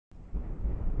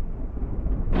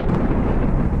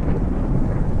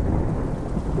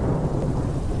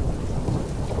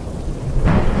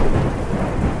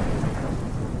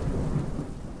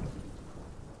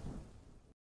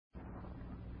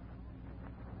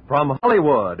From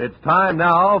Hollywood, it's time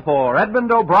now for Edmund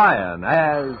O'Brien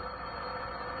as...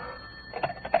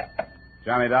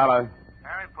 Johnny Dollar.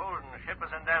 Harry Poulden, the ship is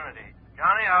indemnity.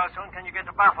 Johnny, how soon can you get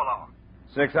to Buffalo?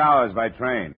 6 hours by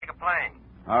train. Take a plane.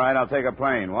 All right, I'll take a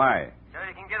plane. Why? So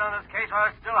you can get on this case while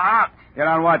it's still hot. Get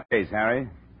on what case, Harry?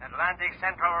 Atlantic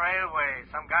Central Railway.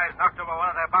 Some guys knocked over one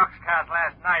of their boxcars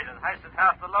last night and heisted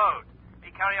half the load. We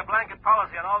carry a blanket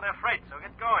policy on all their freight, so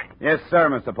get going. Yes, sir,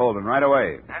 Mr. Poulden, right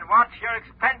away. And watch your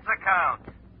expense account.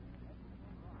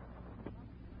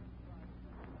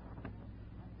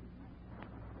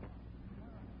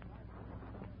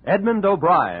 Edmund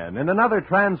O'Brien in another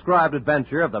transcribed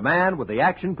adventure of the man with the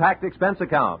action-packed expense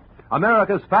account.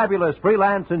 America's fabulous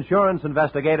freelance insurance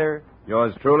investigator.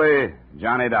 Yours truly,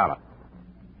 Johnny Dollar.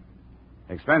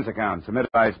 Expense account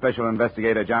submitted by Special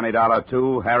Investigator Johnny Dollar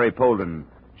to Harry Poulden,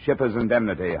 Shippers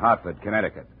Indemnity, Hartford,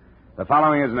 Connecticut. The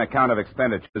following is an account of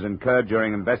expenditures incurred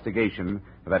during investigation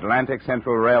of Atlantic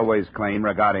Central Railway's claim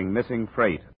regarding missing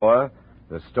freight, or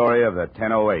the story of the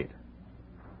 1008.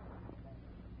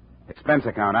 Expense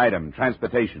account item,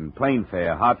 transportation, plane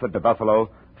fare, Hartford to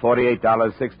Buffalo,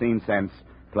 $48.16,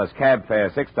 plus cab fare,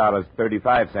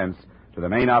 $6.35 to the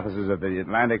main offices of the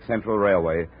Atlantic Central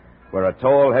Railway, where a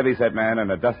tall, heavy-set man in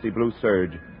a dusty blue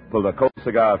serge pulled a cold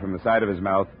cigar from the side of his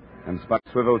mouth and spun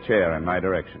a swivel chair in my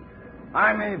direction.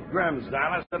 I'm Eve Grimm's,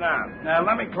 Dollar. Sit down. Now,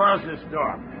 let me close this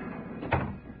door.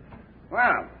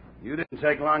 Well, you didn't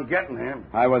take long getting here.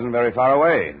 I wasn't very far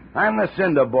away. I'm the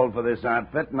cinder bull for this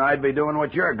outfit, and I'd be doing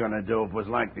what you're going to do if it was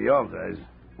like the old days.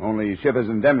 Only Shippers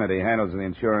Indemnity handles the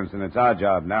insurance, and it's our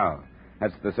job now.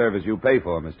 That's the service you pay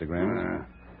for, Mr. Grimm.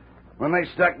 When they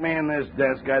stuck me in this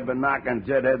desk, I'd been knocking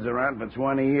deadheads around for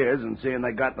 20 years and seeing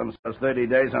they got themselves 30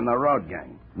 days on the road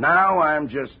gang. Now I'm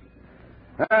just...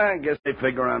 I guess they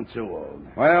figure I'm too old.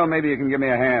 Well, maybe you can give me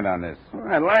a hand on this.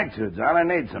 I'd like to, John. I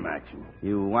need some action.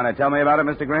 You want to tell me about it,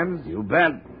 Mr. Grimm? You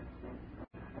bet.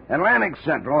 Atlantic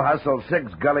Central hustled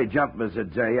 6 gully jumpers a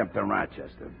day up to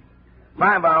Rochester.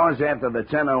 5 hours after the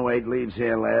 1008 leaves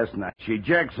here last night, she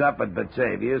jerks up at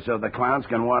Batavia so the clowns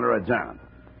can water her down.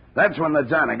 That's when the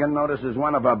Donegan notices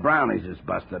one of her brownies is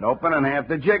busted open and half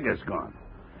the jig is gone.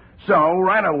 So,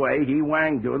 right away, he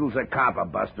wang-doodles a copper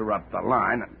buster up the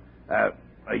line.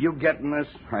 Are you getting this?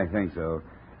 I think so.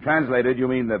 Translated, you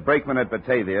mean the brakeman at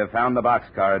Batavia found the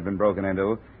boxcar had been broken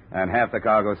into and half the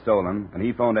cargo stolen, and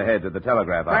he phoned ahead to the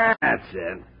telegraph office. That's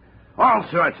it. All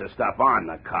sorts of stuff on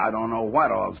the car. Don't know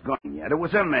what all's gone yet. It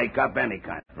was a make-up, any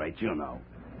kind of freight, you know.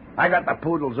 I got the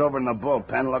poodles over in the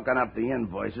bullpen looking up the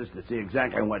invoices to see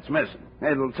exactly what's missing.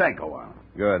 It'll take a while.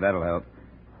 Good, that'll help.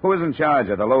 Who is in charge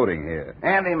of the loading here?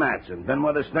 Andy Matson. Been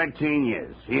with us 13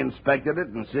 years. He inspected it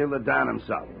and sealed it down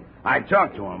himself. I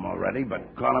talked to him already,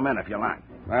 but call him in if you like.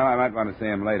 Well, I might want to see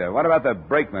him later. What about the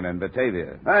brakeman in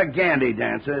Batavia? A Gandy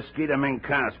dancer, Skeeter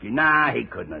Minkowski. Nah, he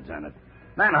couldn't have done it.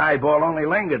 That highball only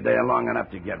lingered there long enough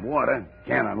to get water.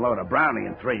 Can't unload a brownie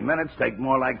in 3 minutes. Take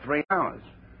more like 3 hours.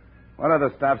 What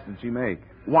other stops did she make?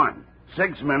 1.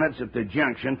 6 minutes at the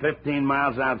junction, 15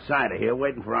 miles outside of here,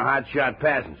 waiting for a hot-shot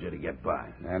passenger to get by.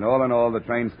 And all in all, the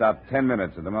train stopped 10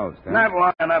 minutes at the most, huh? Not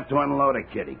long enough to unload a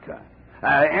kiddie car.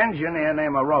 Engineer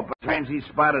named Roper claims he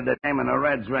spotted a dame in a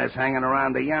red dress hanging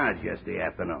around the yard yesterday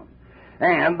afternoon.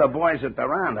 And the boys at the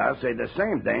roundhouse say the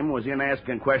same dame was in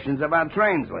asking questions about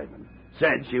trains leaving.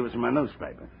 Said she was from a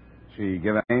newspaper. She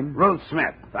give a name? Ruth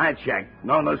Smith. I checked.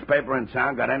 No newspaper in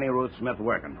town got any Ruth Smith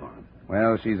working for him.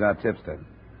 Well, she's our tipster.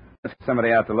 Let's get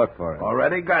somebody out to look for her.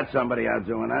 Already got somebody out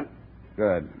doing that.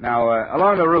 Good. Now,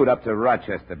 along the route up to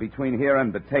Rochester, between here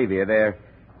and Batavia,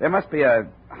 there must be a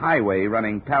highway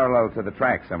running parallel to the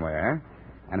track somewhere.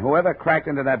 And whoever cracked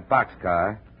into that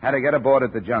boxcar had to get aboard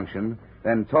at the junction,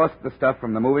 then toss the stuff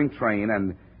from the moving train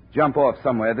and jump off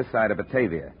somewhere this side of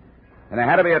Batavia. And there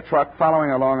had to be a truck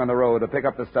following along on the road to pick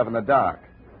up the stuff in the dark.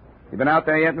 You been out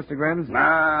there yet, Mr. Grimm?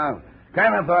 No.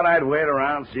 Kind of thought I'd wait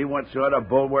around, see what sort of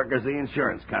bullworkers the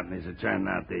insurance companies are turning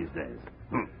out these days.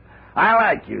 I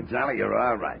like you, Johnny. You're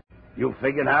all right. You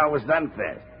figured how it was done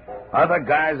fast. Other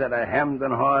guys that are hemmed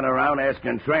and hawed around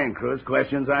asking train crews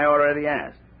questions I already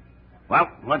asked. Well,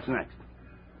 what's next?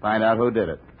 Find out who did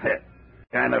it.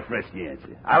 Kind of frisky, ain't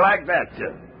you? I like that,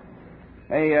 too.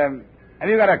 Hey, have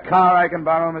you got a car I can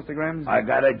borrow, Mr. Grimm? I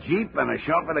got a Jeep and a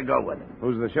chauffeur to go with it.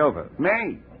 Who's the chauffeur?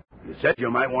 Me. You said you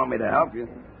might want me to help you.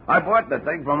 I bought the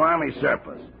thing from Army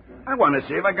surplus. I want to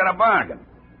see if I got a bargain.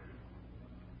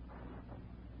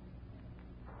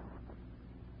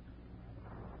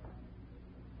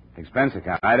 Expense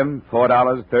account item,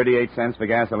 $4.38 for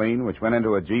gasoline, which went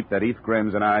into a Jeep that Eve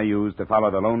Grimm and I used to follow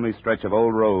the lonely stretch of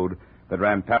old road that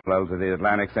ran parallel to the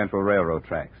Atlantic Central Railroad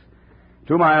tracks.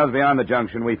 2 miles beyond the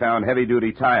junction, we found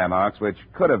heavy-duty tire marks which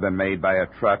could have been made by a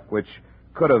truck, which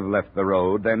could have left the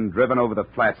road, then driven over the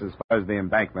flats as far as the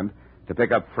embankment to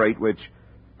pick up freight which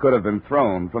could have been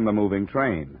thrown from the moving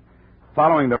train.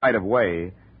 Following the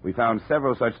right-of-way, we found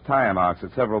several such tire marks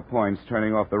at several points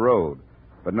turning off the road,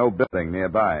 but no building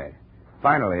nearby.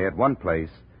 Finally, at one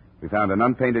place, we found an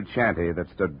unpainted shanty that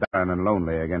stood barren and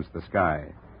lonely against the sky.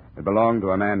 It belonged to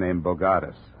a man named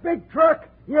Bogatus. Big truck?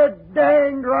 You're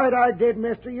danged right I did,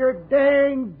 mister. You're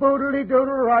dang boodly-doodle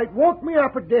right. Woke me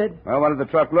up, it did. Well, what did the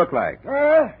truck look like?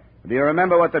 Do you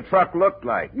remember what the truck looked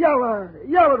like? Yellow.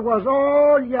 Yellow it was,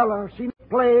 all yellow. Seen it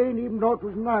plain, even though it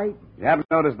was night. You happen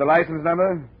to notice the license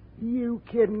number? You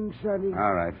kidding, Sonny?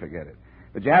 All right, forget it.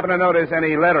 But you happen to notice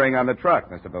any lettering on the truck,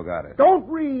 Mr. Bogatus? Don't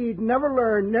read, never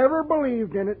learn, never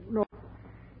believed in it, no.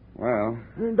 Well...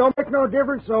 It don't make no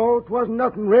difference, though. It wasn't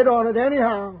nothing writ on it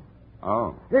anyhow.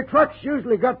 Oh. The trucks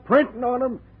usually got printing on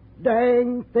them.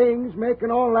 Dang things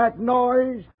making all that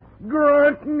noise.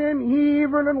 Grunting and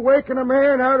heaving and waking a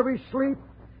man out of his sleep.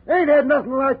 Ain't had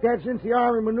nothing like that since the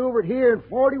Army maneuvered here in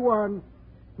 41.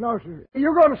 No, sir.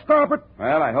 You're going to stop it?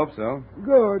 Well, I hope so.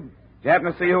 Good. Did you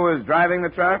happen to see who was driving the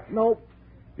truck? Nope.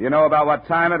 Do you know about what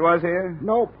time it was here?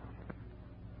 Nope.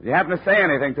 Did you happen to say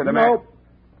anything to the man? Nope.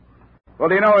 Well,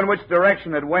 do you know in which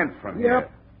direction it went from here?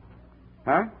 Yep.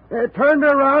 Huh? They turned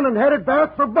around and headed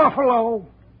back for Buffalo.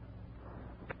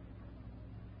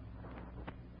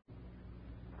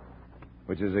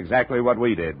 Which is exactly what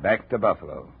we did, back to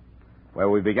Buffalo, where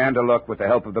we began to look with the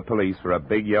help of the police for a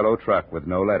big yellow truck with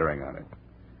no lettering on it.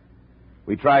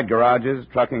 We tried garages,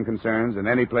 trucking concerns, and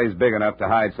any place big enough to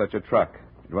hide such a truck.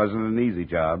 It wasn't an easy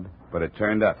job, but it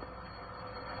turned up.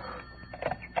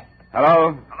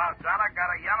 Hello? Hello, John. I got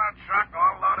a yellow truck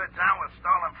all loaded down with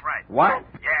stolen freight. What?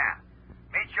 Yeah.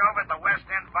 Meet you over at the West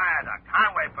End Viaduct.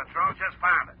 Highway Patrol just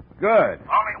found it. Good.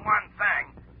 Only one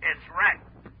thing. It's wrecked.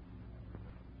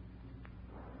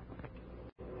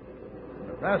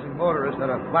 The passing motorist had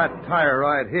a flat tire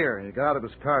right here. He got out of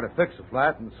his car to fix the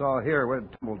flat and saw here where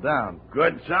it tumbled down.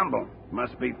 Good tumble.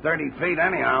 Must be 30 feet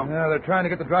anyhow. Yeah, they're trying to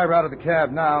get the driver out of the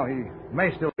cab now. He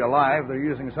may still be alive. They're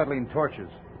using acetylene torches.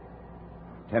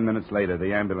 10 minutes later,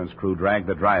 the ambulance crew dragged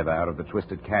the driver out of the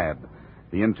twisted cab.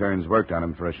 The interns worked on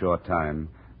him for a short time.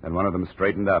 Then one of them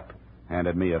straightened up,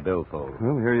 handed me a billfold.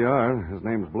 Well, here you are. His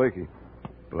name's Blakey.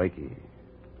 Blakey.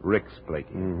 Rick's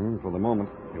Blakey. For the moment.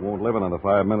 He won't live another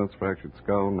 5 minutes. Fractured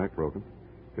skull, neck broken.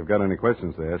 If you've got any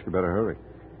questions to ask, you better hurry.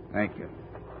 Thank you.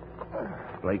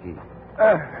 Blakey.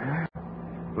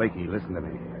 Blakey, listen to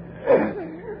me.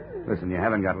 Listen, you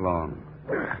haven't got long.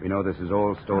 We know this is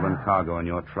all stolen cargo in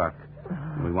your truck.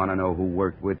 And we want to know who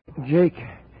worked with you. Jake.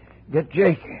 Get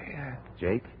Jake.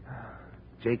 Jake?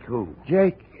 Jake who?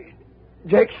 Jake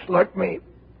slugged me.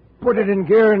 Put it in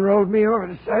gear and rolled me over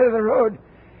the side of the road.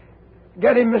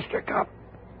 Get him, Mr. Cop.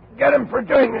 Get him for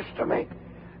doing this to me.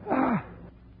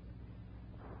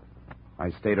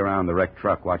 I stayed around the wrecked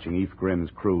truck watching Eve Grimm's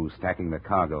crew stacking the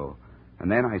cargo. And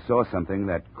then I saw something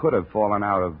that could have fallen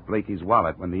out of Blakey's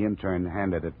wallet when the intern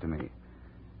handed it to me.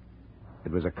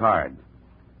 It was a card.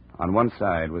 On one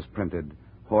side was printed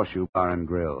Horseshoe Bar and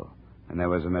Grill, and there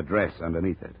was an address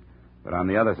underneath it. But on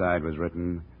the other side was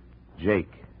written,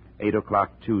 Jake, 8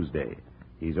 o'clock Tuesday.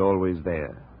 He's always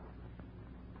there.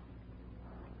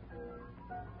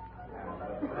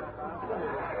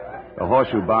 The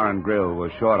Horseshoe Bar and Grill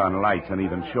was short on lights and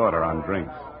even shorter on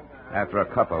drinks. After a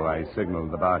couple, I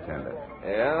signaled the bartender.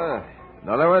 Yeah?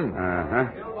 Another one?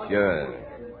 Uh-huh. Sure.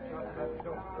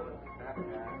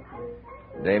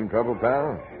 Dame trouble,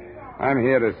 pal? I'm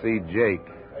here to see Jake.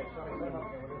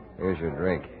 Here's your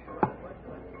drink.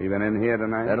 He been in here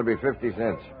tonight? That'll be 50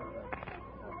 cents.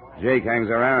 Jake hangs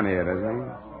around here, doesn't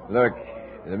he? Look,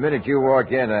 the minute you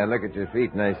walk in, I look at your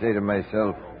feet and I say to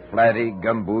myself, flatty,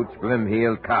 gumboots,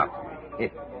 flim-heeled cop.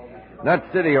 Not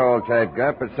City Hall type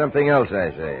cop, but something else,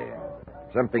 I say.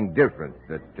 Something different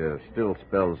that still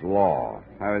spells law.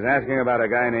 I was asking about a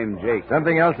guy named Jake.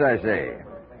 Something else, I say.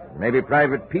 Maybe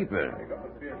private people.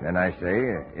 Then I say,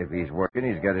 if he's working,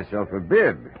 he's got himself a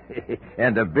bib.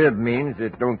 And a bib means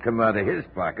it don't come out of his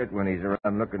pocket when he's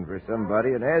around looking for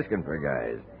somebody and asking for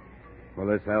guys. Will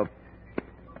this help?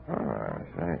 Oh,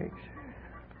 thanks.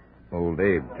 Old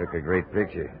Abe took a great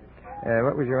picture.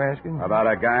 What was you asking? About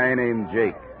a guy named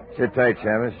Jake. Sit tight,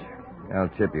 Shamus. I'll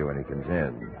tip you when he comes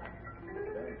in.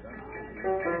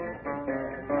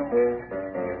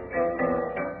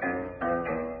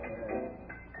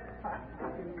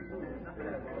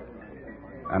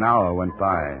 An hour went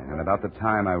by, and about the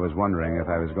time I was wondering if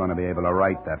I was going to be able to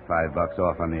write that $5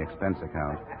 off on the expense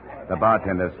account, the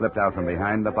bartender slipped out from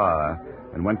behind the bar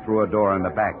and went through a door in the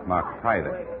back marked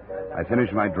private. I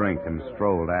finished my drink and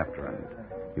strolled after him.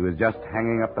 He was just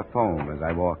hanging up the phone as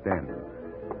I walked in.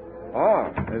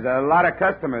 Oh, there's a lot of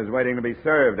customers waiting to be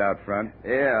served out front.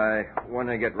 Yeah, I want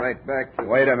to get right back to...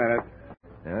 Wait a minute.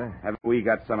 Huh? Have we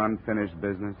got some unfinished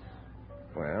business?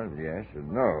 Well, yes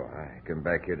and no. I come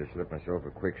back here to slip myself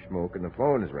a quick smoke and the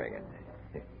phone is ringing.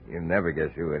 You'll never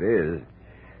guess who it is.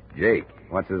 Jake.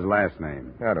 What's his last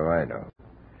name? How do I know?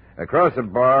 Across the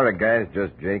bar, a guy's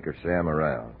just Jake or Sam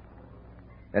around.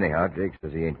 Anyhow, Jake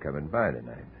says he ain't coming by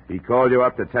tonight. He called you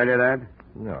up to tell you that?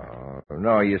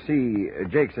 No. You see,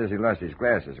 Jake says he lost his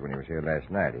glasses when he was here last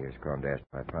night. He was calling to ask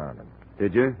if I found them.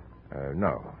 Did you?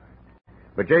 No.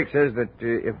 But Jake says that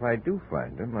if I do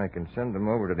find him, I can send him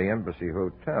over to the Embassy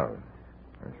Hotel.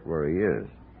 That's where he is.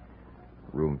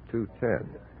 Room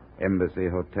 210. Embassy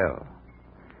Hotel.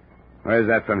 Where's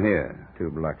that from here?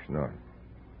 2 blocks north.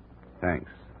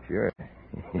 Thanks. Sure.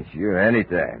 Sure,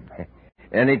 anytime.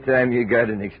 Anytime you got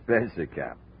an expense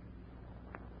account.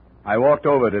 I walked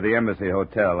over to the Embassy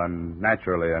Hotel, and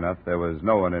naturally enough, there was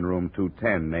no one in room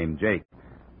 210 named Jake.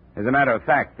 As a matter of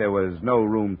fact, there was no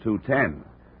room 210.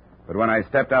 But when I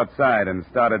stepped outside and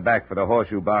started back for the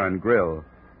Horseshoe Bar and Grill,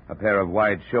 a pair of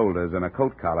wide shoulders and a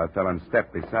coat collar fell in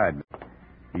step beside me.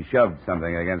 He shoved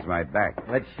something against my back.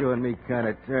 Let you and me kind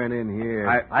of turn in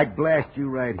here. I'd blast you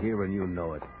right here, and you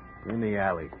know it. In the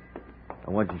alley.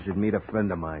 I want you should meet a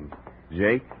friend of mine.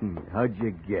 Jake? How'd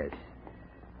you guess?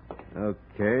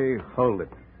 Okay, hold it.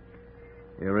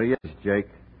 Here he is, Jake.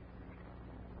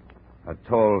 A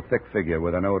tall, thick figure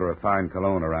with an odor of fine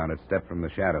cologne around it stepped from the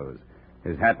shadows.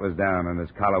 His hat was down and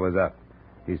his collar was up.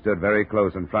 He stood very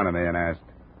close in front of me and asked,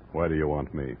 Why do you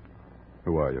want me?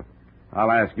 Who are you?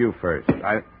 I'll ask you first.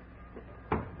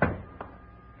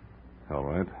 All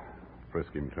right.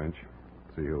 Frisk him, Trench.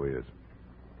 See who he is.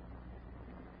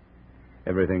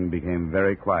 Everything became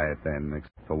very quiet then,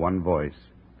 except for one voice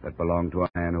that belonged to a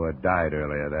man who had died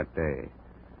earlier that day.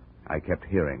 I kept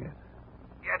hearing it.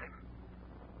 Get him.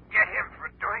 Get him for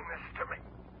doing this to me.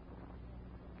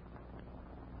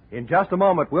 In just a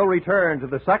moment, we'll return to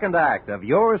the second act of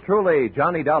Yours Truly,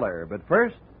 Johnny Dollar. But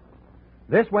first,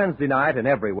 this Wednesday night and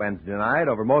every Wednesday night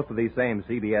over most of these same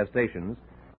CBS stations,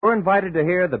 we're invited to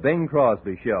hear the Bing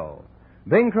Crosby Show.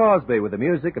 Bing Crosby with the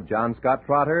music of John Scott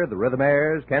Trotter, the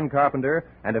Rhythmaires, Ken Carpenter,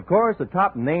 and of course the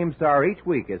top name star each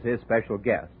week is his special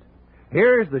guest.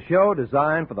 Here's the show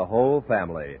designed for the whole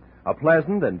family. A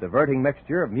pleasant and diverting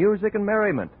mixture of music and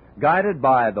merriment, guided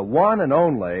by the one and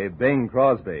only Bing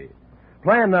Crosby.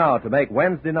 Plan now to make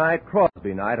Wednesday night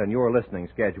Crosby night on your listening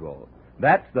schedule.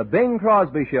 That's the Bing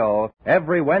Crosby Show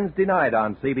every Wednesday night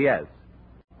on CBS.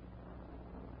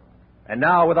 And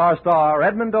now, with our star,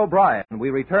 Edmund O'Brien,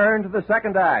 we return to the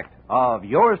second act of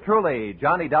Yours Truly,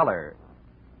 Johnny Dollar.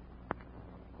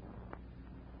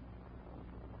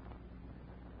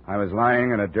 I was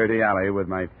lying in a dirty alley with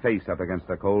my face up against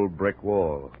a cold brick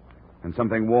wall, and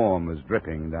something warm was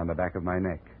dripping down the back of my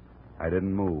neck. I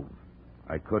didn't move.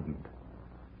 I couldn't.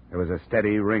 There was a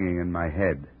steady ringing in my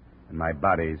head, and my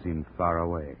body seemed far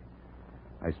away.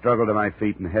 I struggled to my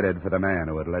feet and headed for the man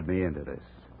who had led me into this.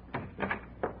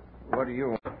 What do you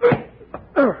want?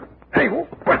 Hey,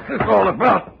 what's this all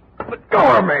about? Let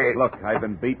go of me! Look, I've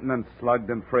been beaten and slugged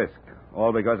and frisked,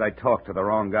 all because I talked to the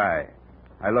wrong guy.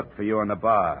 I looked for you in the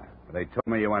bar, but they told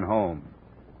me you went home.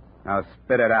 Now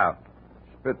spit it out.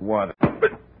 Spit what?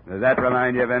 Does that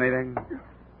remind you of anything?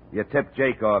 You tipped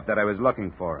Jake off that I was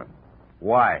looking for him.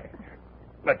 Why?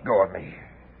 Let go of me.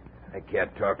 I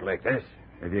can't talk like this.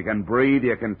 If you can breathe,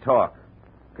 you can talk.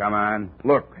 Come on.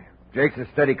 Look, Jake's a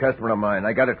steady customer of mine.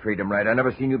 I gotta treat him right. I've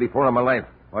never seen you before in my life.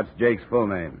 What's Jake's full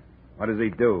name? What does he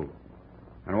do?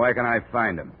 And where can I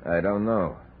find him? I don't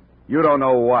know. You don't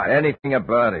know what? Anything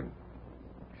about him.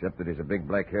 Except that he's a big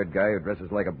black-haired guy who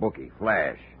dresses like a bookie,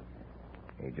 Flash.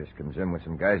 He just comes in with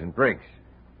some guys and drinks.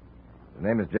 His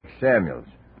name is Jake Samuels.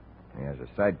 He has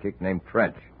a sidekick named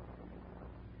Trench.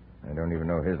 I don't even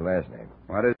know his last name.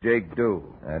 What does Jake do?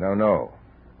 I don't know.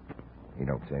 He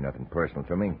don't say nothing personal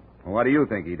to me. Well, what do you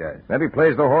think he does? Maybe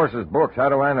plays the horse's books. How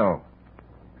do I know?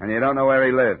 And you don't know where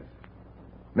he lives?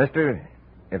 Mister,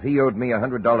 if he owed me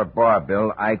 $100 bar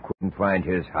bill, I couldn't find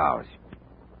his house.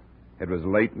 It was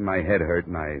late and my head hurt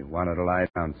and I wanted to lie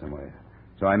down somewhere.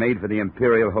 So I made for the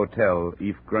Imperial Hotel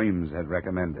Eve Grimes had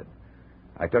recommended.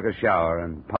 I took a shower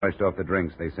and polished off the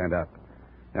drinks they sent up.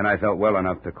 Then I felt well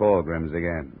enough to call Grimes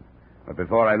again. But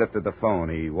before I lifted the phone,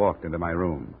 he walked into my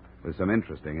room with some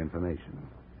interesting information.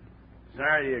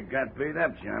 Sorry you got beat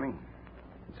up, Johnny.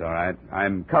 It's all right.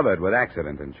 I'm covered with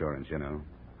accident insurance, you know.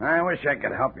 I wish I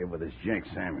could help you with this Jake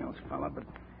Samuels fella, but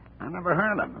I never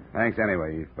heard of him. Thanks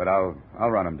anyway, but I'll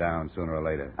run him down sooner or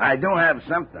later. I do have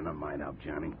something that might help,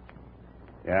 Johnny.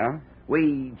 Yeah?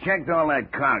 We checked all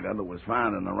that cargo that was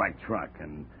found in the wrecked truck,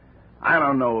 and I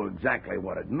don't know exactly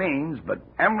what it means, but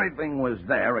everything was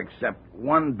there except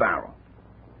one barrel.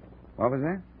 What was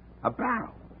that? A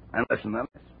barrel. And listen to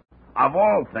this. Of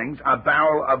all things, a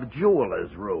barrel of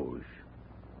jeweler's rouge.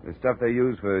 The stuff they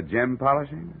use for gem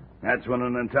polishing? That's what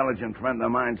an intelligent friend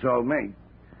of mine told me.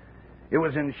 It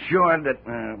was insured at,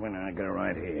 I got it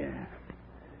right here,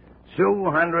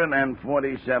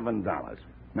 $247.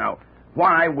 Now,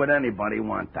 why would anybody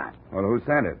want that? Well, who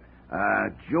sent it?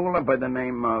 A jeweler by the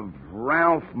name of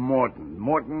Ralph Morton.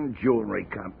 Morton Jewelry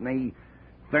Company,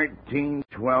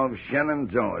 1312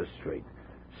 Shenandoah Street.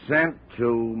 Sent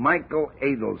to Michael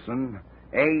Adelson,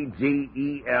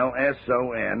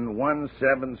 Adelson,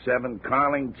 177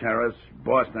 Carling Terrace,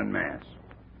 Boston, Mass.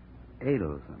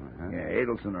 Adelson, huh? Yeah,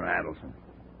 Adelson or Adelson.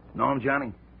 Know him,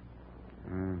 Johnny?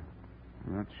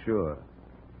 Not sure.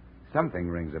 Something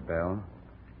rings a bell.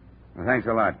 Well, thanks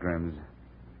a lot, Grimms.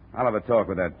 I'll have a talk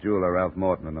with that jeweler, Ralph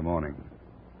Morton, in the morning.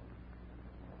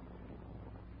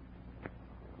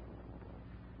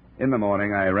 In the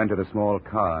morning, I rented a small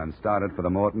car and started for the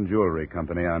Morton Jewelry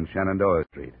Company on Shenandoah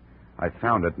Street. I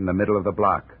found it in the middle of the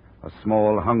block, a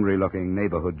small, hungry-looking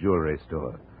neighborhood jewelry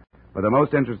store. But the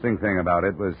most interesting thing about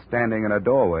it was standing in a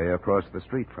doorway across the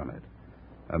street from it.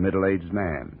 A middle-aged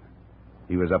man.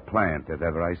 He was a plant if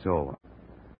ever I saw one.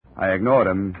 I ignored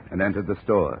him and entered the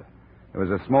store. There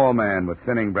was a small man with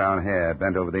thinning brown hair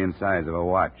bent over the insides of a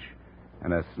watch,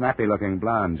 and a snappy-looking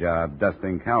blonde job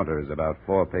dusting counters about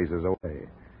 4 paces away.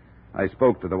 I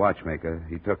spoke to the watchmaker.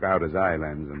 He took out his eye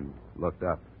lens and looked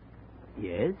up.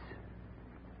 Yes?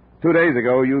 2 days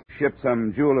ago, you shipped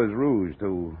some jeweler's rouge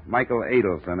to Michael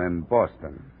Adelson in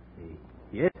Boston.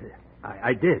 Yes,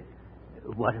 I did.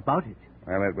 What about it?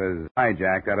 Well, it was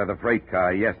hijacked out of the freight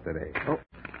car yesterday. Oh.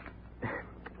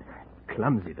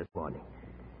 Clumsy this morning.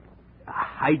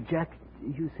 Hijacked,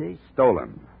 you say?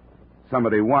 Stolen.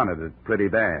 Somebody wanted it pretty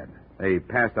bad. They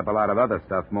passed up a lot of other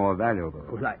stuff more valuable.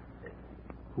 Well,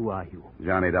 who are you?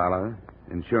 Johnny Dollar,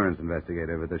 insurance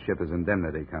investigator with the Shippers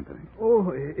Indemnity Company.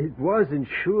 Oh, it was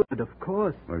insured, of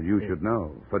course. Well, you should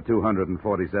know. For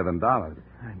 $247.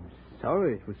 I'm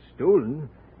sorry it was stolen.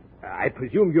 I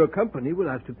presume your company will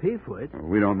have to pay for it.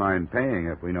 We don't mind paying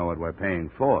if we know what we're paying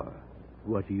for.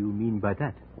 What do you mean by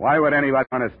that? Why would anybody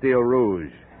want to steal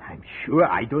rouge? I'm sure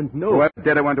I don't know. Whoever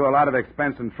did it went to a lot of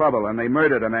expense and trouble, and they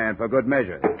murdered a man for good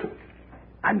measure.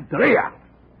 Andrea!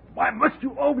 Why must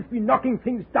you always be knocking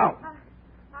things down?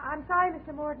 I'm sorry,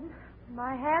 Mr. Morton.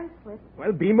 My hand slipped.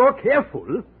 Well, be more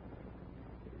careful.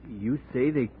 You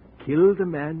say they killed a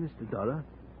man, Mr. Dollar?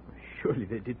 Surely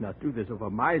they did not do this over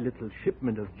my little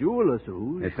shipment of jeweler's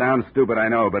rouge. It sounds stupid, I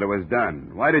know, but it was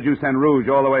done. Why did you send rouge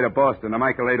all the way to Boston to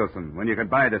Michael Adelson when you could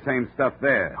buy the same stuff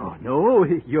there? Oh, no,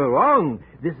 you're wrong.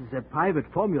 This is a private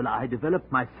formula I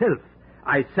developed myself.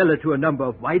 I sell it to a number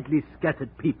of widely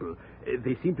scattered people.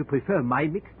 They seem to prefer my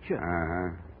mixture.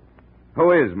 Uh-huh.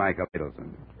 Who is Michael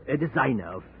Adelson? A designer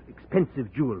of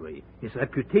expensive jewelry. His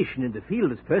reputation in the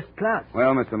field is first class.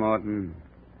 Well, Mr. Morton,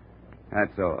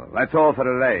 that's all. That's all for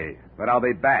today. But I'll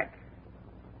be back.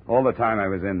 All the time I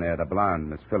was in there, the blonde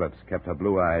Miss Phillips kept her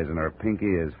blue eyes and her pink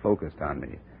ears focused on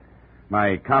me.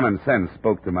 My common sense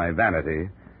spoke to my vanity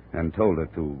and told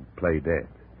it to play dead.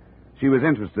 She was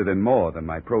interested in more than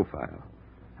my profile.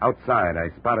 Outside, I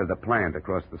spotted the plant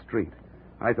across the street.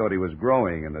 I thought he was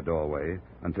growing in the doorway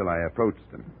until I approached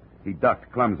him. He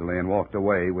ducked clumsily and walked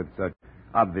away with such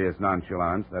obvious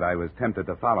nonchalance that I was tempted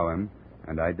to follow him,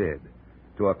 and I did,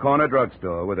 to a corner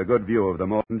drugstore with a good view of the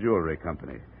Morton Jewelry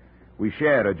Company. We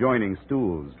shared adjoining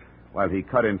stools while he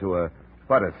cut into a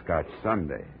butterscotch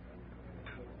sundae.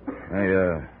 Hey,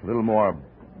 a little more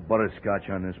butterscotch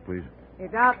on this, please. You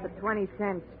got the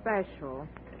 20-cent special.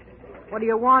 What do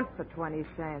you want for 20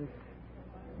 cents?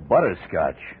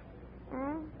 Butterscotch?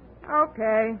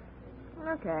 Okay.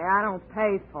 Okay, I don't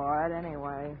pay for it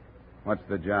anyway. What's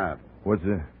the job? What's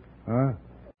the... Huh?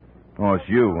 Oh, it's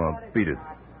you. Well, beat it.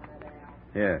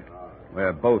 Here.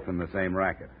 We're both in the same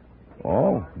racket.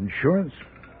 Oh, insurance?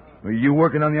 Are you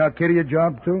working on the Arcadia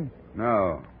job, too?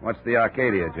 No. What's the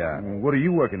Arcadia job? What are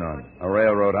you working on? A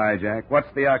railroad hijack.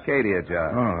 What's the Arcadia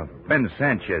job? Oh, Ben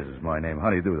Sanchez is my name. How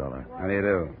do you do, Dollar? How do you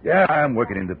do? Yeah, I'm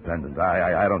working independent.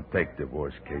 I don't take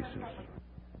divorce cases.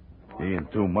 In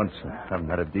 2 months, I haven't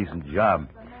had a decent job.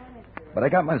 But I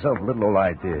got myself a little old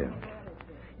idea.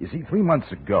 You see, 3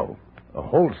 months ago, a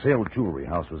wholesale jewelry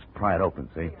house was pried open,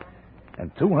 see?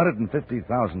 And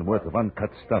 $250,000 worth of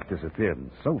uncut stuff disappeared.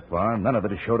 And so far, none of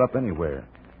it has showed up anywhere.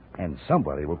 And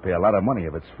somebody will pay a lot of money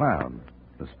if it's found.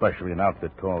 Especially an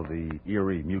outfit called the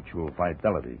Erie Mutual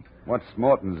Fidelity. What's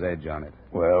Morton's edge on it?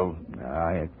 Well,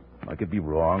 I I could be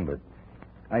wrong, but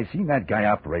I seen that guy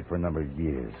operate for a number of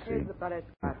years. Here's the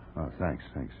butterscotch. Oh, thanks.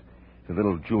 It's a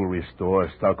little jewelry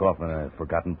store stuck off in a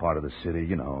forgotten part of the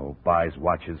city, buys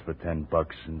watches for $10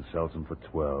 and sells them for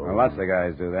 $12. Well, lots of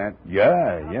guys do that.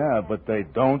 Yeah, but they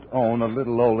don't own a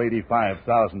little old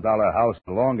 $85,000 house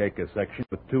in the Longacre section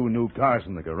with 2 new cars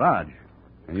in the garage.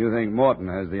 And you think Morton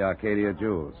has the Arcadia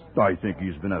jewels? I think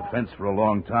he's been a fence for a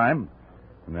long time.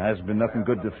 And there hasn't been nothing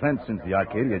good to fence since the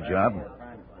Arcadia job.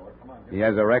 He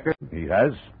has a record? He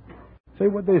has. Say,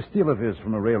 what'd they steal of his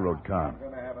from a railroad car?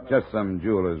 Just some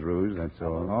jeweler's ruse, that's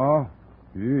all. Oh?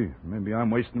 Gee, maybe I'm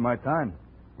wasting my time.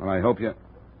 Well, I hope you...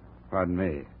 Pardon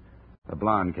me. The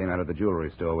blonde came out of the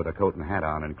jewelry store with a coat and hat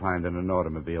on and climbed in an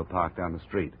automobile parked down the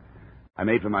street. I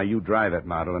made for my You Drive It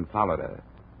model and followed her.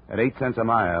 At 8 cents a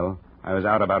mile, I was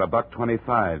out about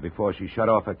 $1.25 before she shut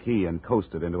off a key and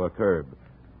coasted into a curb.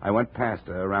 I went past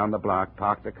her, around the block,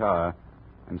 parked the car,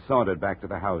 and sauntered back to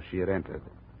the house she had entered.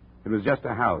 It was just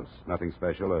a house, nothing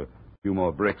special, a few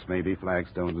more bricks, maybe,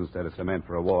 flagstones instead of cement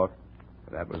for a walk.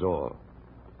 But that was all.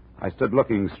 I stood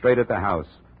looking straight at the house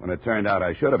when it turned out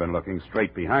I should have been looking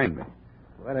straight behind me.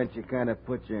 Why don't you kind of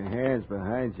put your hands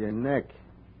behind your neck?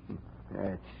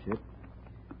 That's it.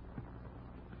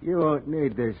 You won't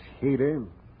need this heater.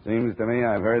 Seems to me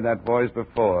I've heard that voice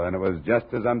before, and it was just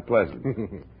as unpleasant.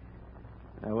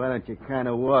 Now, why don't you kind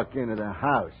of walk into the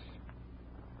house?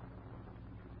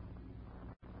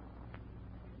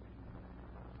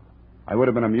 I would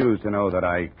have been amused to know that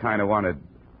I kind of wanted...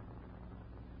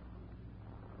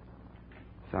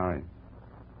 Sorry.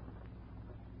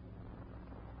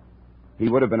 He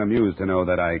would have been amused to know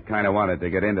that I kind of wanted to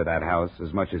get into that house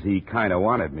as much as he kind of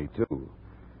wanted me to.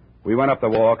 We went up the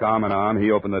walk, arm in arm.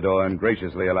 He opened the door and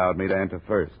graciously allowed me to enter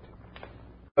first.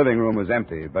 The living room was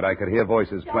empty, but I could hear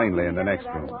voices plainly in the next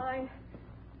room.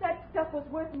 That stuff was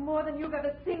worth more than you've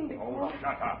ever seen before. Oh,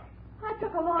 shut up. I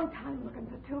took a long time looking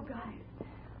for 2 guys.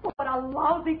 What a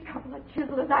lousy couple of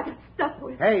chiselers I got stuck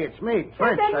with. Hey, it's me,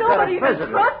 Trench. There's I got nobody a you can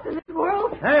visitor. trust in this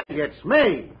world. Hey, it's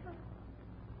me.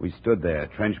 We stood there,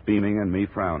 Trench beaming and me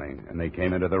frowning, and they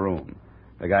came into the room.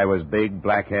 The guy was big,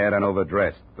 black-haired, and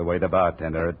overdressed, the way the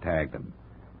bartender had tagged him.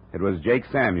 It was Jake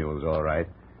Samuels, all right,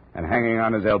 and hanging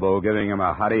on his elbow, giving him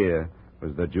a hot ear,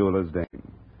 was the jeweler's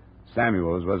dame.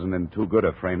 Samuels wasn't in too good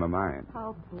a frame of mind.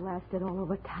 I'll blast it all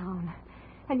over town.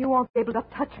 And you won't be able to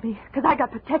touch me, because I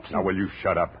got protection. Now, will you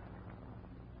shut up?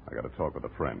 I got to talk with a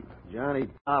friend. Johnny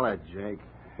Dollar, Jake.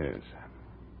 Yes.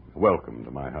 Welcome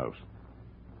to my house.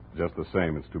 Just the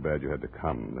same, it's too bad you had to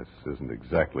come. This isn't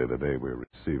exactly the day we're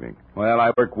receiving. Well,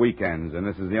 I work weekends, and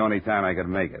this is the only time I could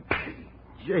make it.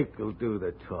 Jake will do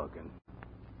the talking.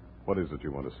 What is it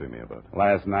you want to see me about?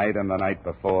 Last night and the night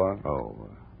before. Oh,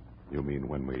 you mean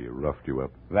when we roughed you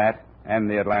up? That and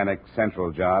the Atlantic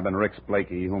Central job and Rick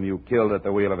Blakey, whom you killed at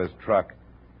the wheel of his truck.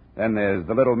 Then there's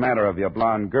the little matter of your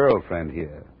blonde girlfriend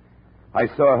here. I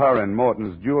saw her in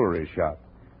Morton's jewelry shop.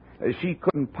 She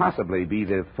couldn't possibly be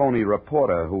the phony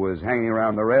reporter who was hanging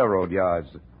around the railroad yards.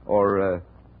 Or,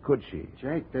 could she?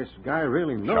 Jake, this guy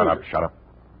really knows. Shut up.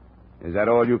 Is that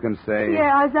all you can say?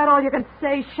 Yeah, is that all you can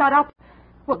say? Shut up.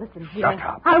 Well, listen here. Shut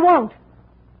up. I won't.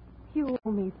 You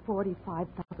owe me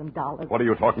 $45,000. What are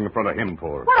you talking in front of him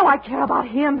for? What do I care about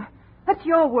him? That's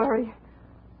your worry.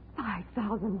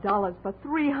 $5,000 for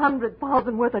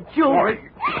 $300,000 worth of jewelry.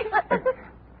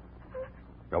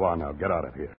 Go on now, get out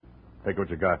of here. Take what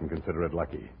you got and consider it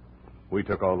lucky. We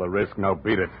took all the risk, now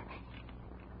beat it.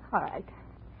 All right.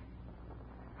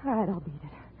 All right, I'll beat it.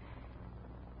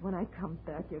 When I come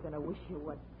back, you're going to wish you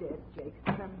were dead, Jake.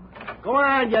 Go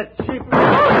on, you cheap...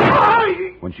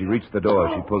 When she reached the door,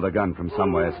 she pulled a gun from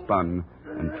somewhere, spun,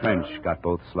 and Trench got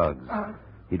both slugs.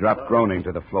 He dropped groaning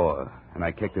to the floor, and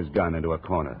I kicked his gun into a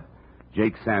corner.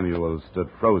 Jake Samuels stood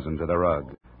frozen to the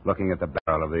rug, looking at the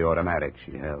barrel of the automatic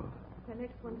she held. The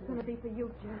next one's going to be for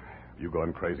you, Jake. You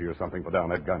going crazy or something? Put down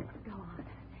that gun. Go on.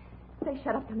 Say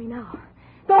shut up to me now.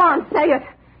 Go on, say it.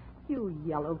 You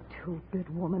yellow two-bit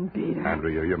woman beater.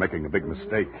 Andrea, you're making a big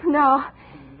mistake. No.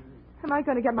 Am I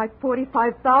going to get my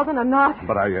 $45,000 or not?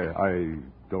 But I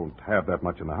don't have that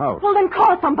much in the house. Well, then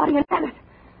call somebody and get it.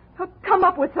 Or come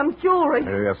up with some jewelry.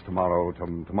 Yes, tomorrow.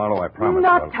 Tomorrow, I promise.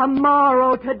 Not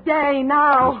tomorrow. Today,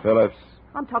 now. Miss Phillips.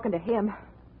 I'm talking to him.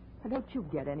 Now, don't you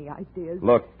get any ideas?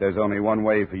 Look, there's only one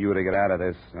way for you to get out of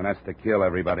this, and that's to kill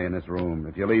everybody in this room.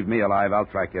 If you leave me alive, I'll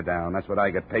track you down. That's what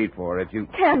I get paid for. If you...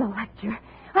 Can the lecture.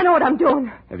 I know what I'm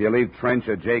doing. If you leave Trench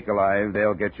or Jake alive,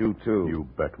 they'll get you, too. You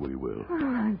bet we will. Oh,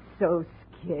 I'm so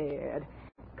scared.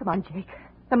 Come on, Jake.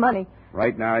 The money.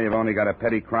 Right now, you've only got a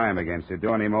petty crime against you.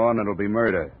 Do any more, and it'll be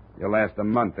murder. You'll last a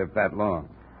month, if that long.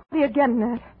 What are you getting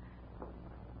at?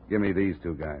 Give me these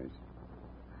 2 guys.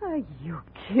 Are you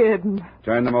kidding?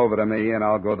 Turn them over to me, and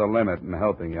I'll go the limit in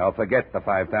helping you. I'll forget the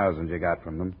 $5,000 you got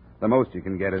from them. The most you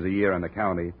can get is a year in the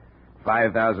county.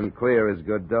 $5,000 clear is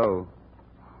good dough.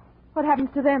 What happens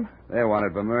to them? They're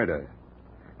wanted for murder.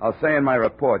 I'll say in my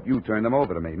report you turn them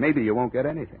over to me. Maybe you won't get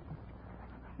anything.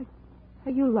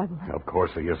 Are you level? Of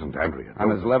course he isn't, Andrea.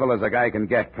 I'm as level as a guy can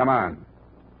get. Come on.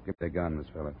 Give me the gun, Miss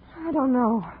Phillips. I don't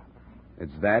know.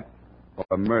 It's that or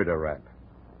a murder rap.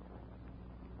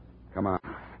 Come on.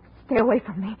 Stay away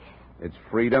from me. It's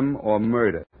freedom or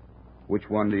murder. Which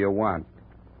one do you want?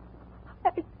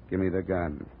 Give me the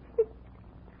gun.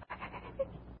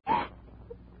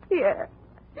 Here.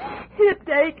 Here,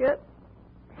 take it.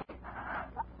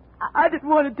 I didn't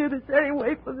want to do this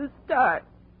anyway from the start.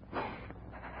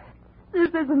 This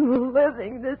isn't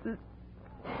living. This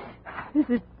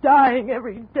is dying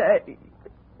every day.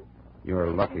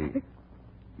 You're lucky.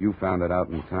 You found it out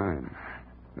in time,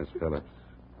 Miss Phillips.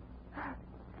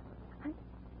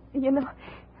 You know,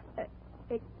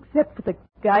 except for the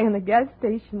guy in the gas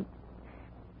station,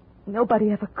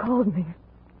 nobody ever called me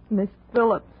Miss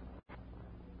Phillips.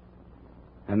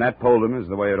 And that Poldham is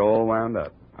the way it all wound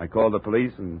up. I called the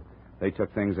police, and they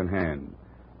took things in hand.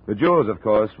 The jewels, of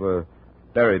course, were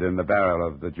buried in the barrel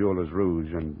of the Jeweler's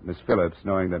Rouge, and Miss Phillips,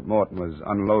 knowing that Morton was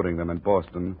unloading them in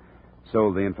Boston,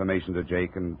 sold the information to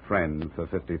Jake and Friend for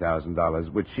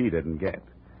 $50,000, which she didn't get.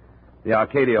 The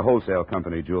Arcadia Wholesale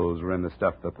Company jewels were in the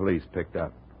stuff the police picked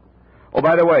up. Oh,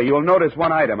 by the way, you'll notice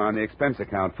one item on the expense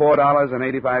account,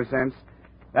 $4.85.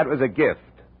 That was a gift,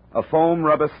 a foam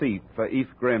rubber seat for Eve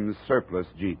Grimm's surplus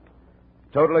Jeep.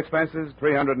 Total expenses,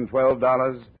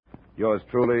 $312. Yours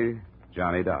truly,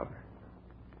 Johnny Dollar.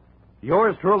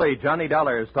 Yours truly, Johnny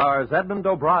Dollar, stars Edmund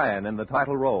O'Brien in the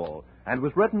title role and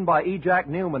was written by E. Jack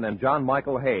Newman and John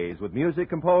Michael Hayes with music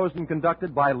composed and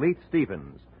conducted by Leith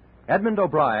Stevens. Edmund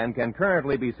O'Brien can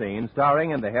currently be seen starring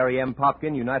in the Harry M.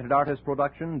 Popkin United Artists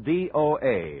production,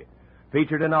 DOA.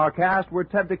 Featured in our cast were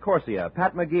Ted DeCorsia,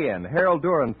 Pat McGeehan, Harold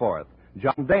Durenforth,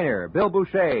 John Daner, Bill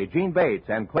Boucher, Gene Bates,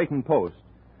 and Clayton Post.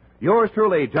 Yours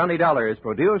truly, Johnny Dollar, is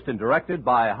produced and directed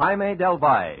by Jaime Del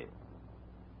Valle.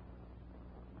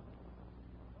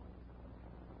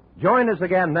 Join us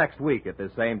again next week at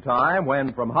this same time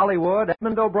when, from Hollywood,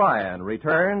 Edmund O'Brien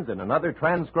returns in another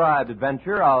transcribed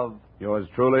adventure of... Yours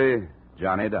truly,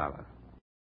 Johnny Dollar.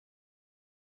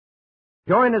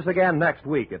 Join us again next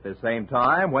week at this same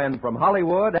time when, from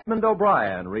Hollywood, Edmund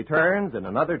O'Brien returns in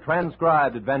another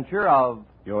transcribed adventure of...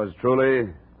 Yours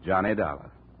truly, Johnny Dollar.